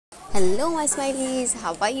Hello, my smileys.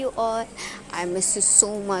 How are you all? I miss you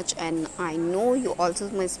so much, and I know you also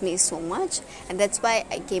miss me so much, and that's why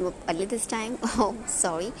I came up early this time. Oh,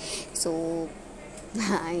 sorry. So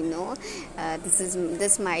I know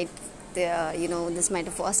this might this might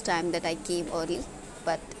the first time that I came early,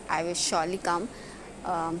 but I will surely come.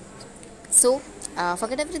 Um,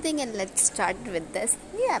 Forget everything and let's start with this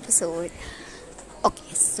new episode.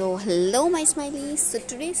 Okay, so hello, my smileys. So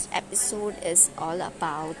today's episode is all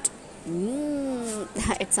about.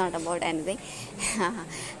 It's not about anything.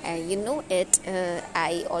 You know it.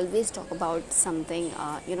 I always talk about something.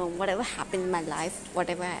 Whatever happened in my life,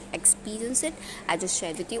 whatever I experienced it, I just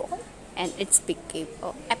share with you all, and it's became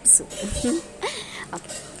a episode.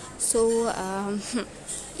 Okay, so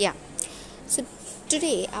yeah. So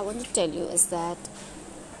today I want to tell you is that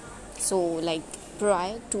like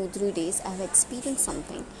prior 2-3 days I've experienced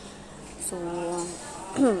something. So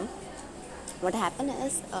what happened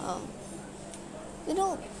is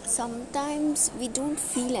sometimes we don't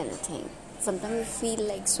feel anything. Sometimes we feel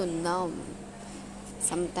like so numb.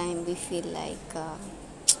 Sometimes we feel like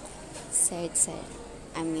sad.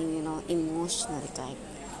 Emotional type.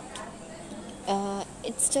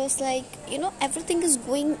 It's just like everything is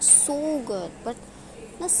going so good, but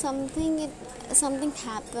something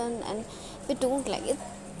happened and we don't like it.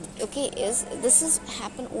 Okay, is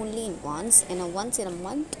happen only once in a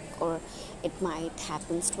month, or it might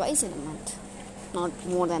happen twice in a month, not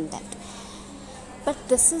more than that. But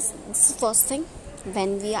this is first thing.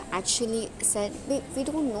 When we are actually sad, we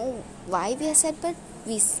don't know why we are sad, but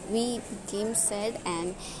we became sad,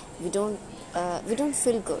 and we don't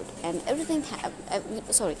feel good, and everything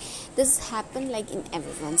this happened like in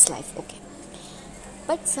everyone's life. Okay,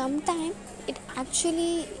 but sometimes it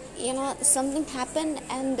actually something happened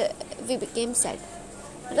and we became sad.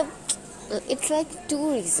 It's like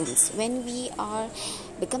two reasons when we are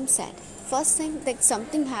become sad. First thing, like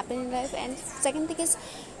something happened in life, and second thing is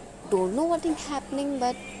don't know what is happening,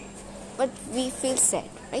 but we feel sad,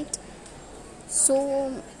 right?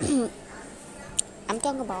 So I'm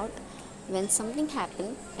talking about when something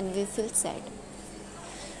happened and we feel sad.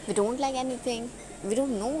 We don't like anything, we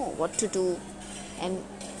don't know what to do, and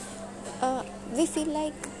we feel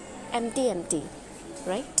like empty,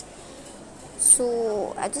 right?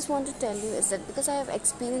 So I just want to tell you is that because I have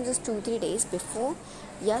experienced this 2-3 days before.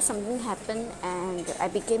 Yeah, something happened and I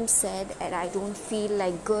became sad and I don't feel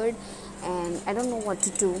like good and I don't know what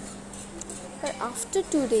to do. But after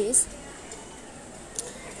 2 days,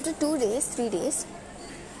 3 days,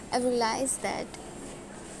 I realized that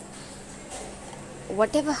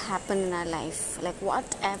whatever happened in our life,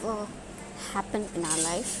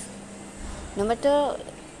 no matter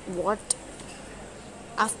what,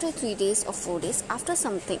 after 3 days or 4 days, after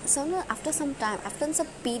some time, after some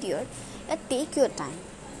period, take your time,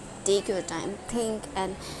 think,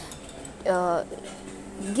 and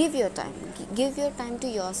give your time to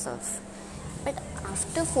yourself. But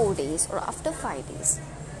after 4 days or after 5 days,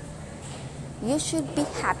 you should be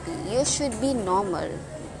happy, you should be normal.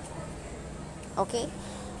 Okay,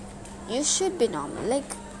 you should be normal.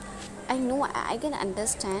 Like, I know, I can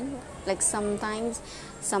understand, like sometimes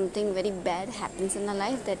something very bad happens in our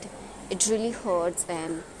life that it really hurts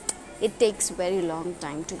and it takes very long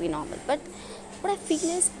time to be normal. But what I feel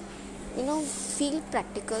is, feel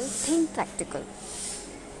practical, think practical.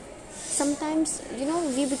 Sometimes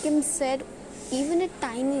we become sad, even a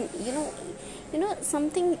tiny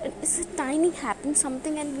something is a tiny happens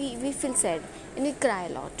something, and we feel sad and we cry a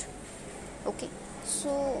lot. Okay,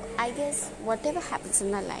 so I guess whatever happens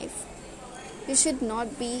in our life, you should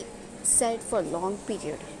not be sad for a long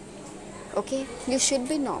period. Okay, you should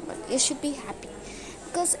be normal, you should be happy,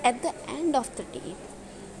 because at the end of the day,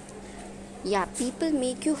 yeah, people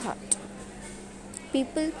make you hurt,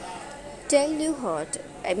 people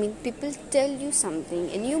people tell you something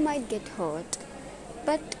and you might get hurt,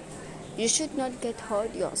 but you should not get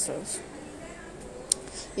hurt yourself.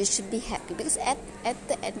 You should be happy, because at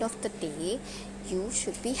the end of the day, you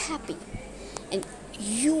should be happy, and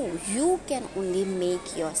you can only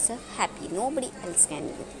make yourself happy. Nobody else can.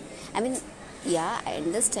 Yeah, I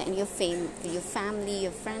understand your family,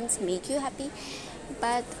 your friends make you happy,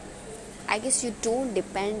 but I guess you don't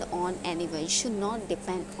depend on anyone. You should not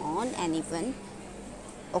depend on anyone.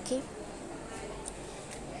 Okay,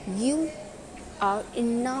 you are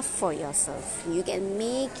enough for yourself. You can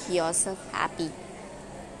make yourself happy.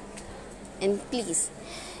 And please,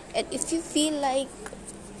 and if you feel like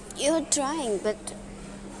you're trying but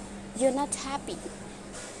you're not happy,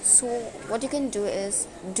 so what you can do is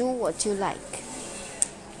do what you like,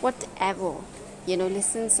 whatever,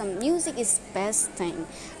 Listen some music is best thing.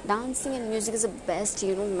 Dancing and music is the best,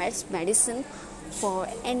 medicine for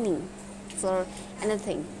for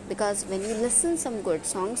anything, because when you listen some good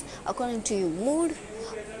songs according to your mood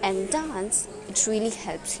and dance, it really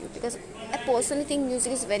helps you, because I personally think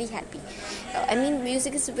music is very happy.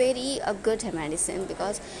 Music is very a good medicine,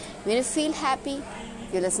 because when you feel happy,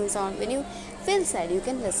 you listen song. When you feel sad, you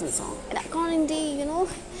can listen song. And accordingly,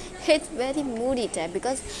 it's very moody type,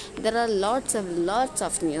 because there are lots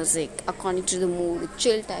of music according to the mood.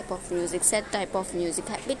 Chill type of music, sad type of music,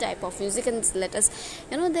 happy type of music, and let us,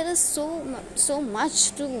 there is so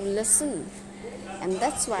much to listen, and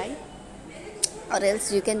that's why. Or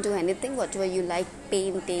else you can do anything, whatever you like,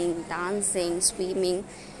 painting, dancing, swimming,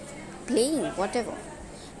 playing, whatever.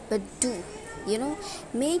 But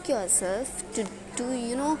make yourself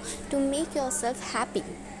to make yourself happy.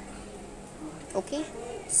 Okay,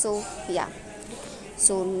 so yeah,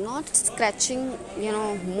 so not scratching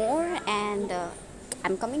more, and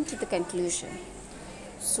I'm coming to the conclusion.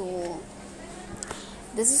 So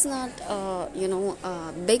this is not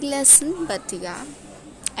a big lesson, but yeah,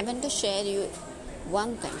 I want to share you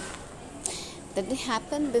one thing that it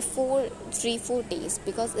happened before 3-4 days,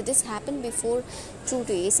 because it has happened before 2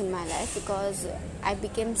 days in my life, because I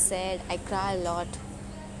became sad, I cry a lot.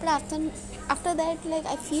 But after that, like,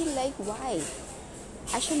 I feel like, why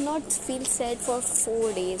I should not feel sad for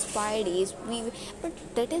 4 days, 5 days, but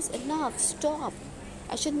that is enough. Stop.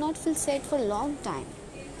 I should not feel sad for a long time.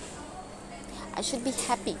 I should be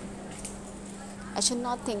happy. I should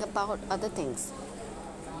not think about other things.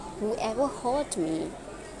 Whoever hurt me,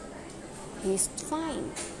 he's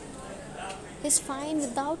fine. He's fine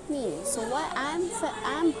without me. So why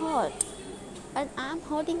I'm hurt, but I'm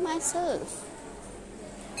hurting myself?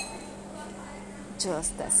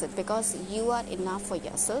 Just that's it. Because you are enough for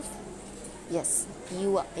yourself. Yes,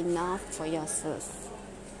 you are enough for yourself.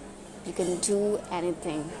 You can do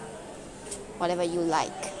anything, whatever you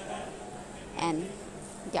like. And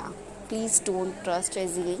yeah, please don't trust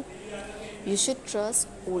easily. You should trust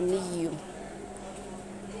only you,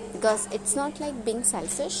 because it's not like being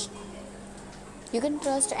selfish. You can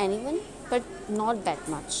trust anyone, but not that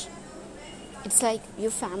much. It's like your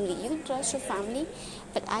family. You can trust your family,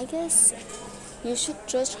 but I guess you should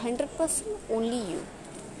trust 100% only you.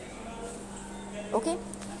 Okay,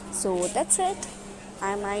 so that's it.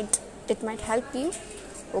 It might help you.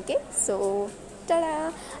 Okay, so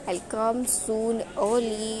ta-da! I'll come soon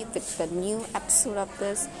early with the new episode of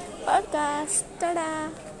this podcast. Ta-da!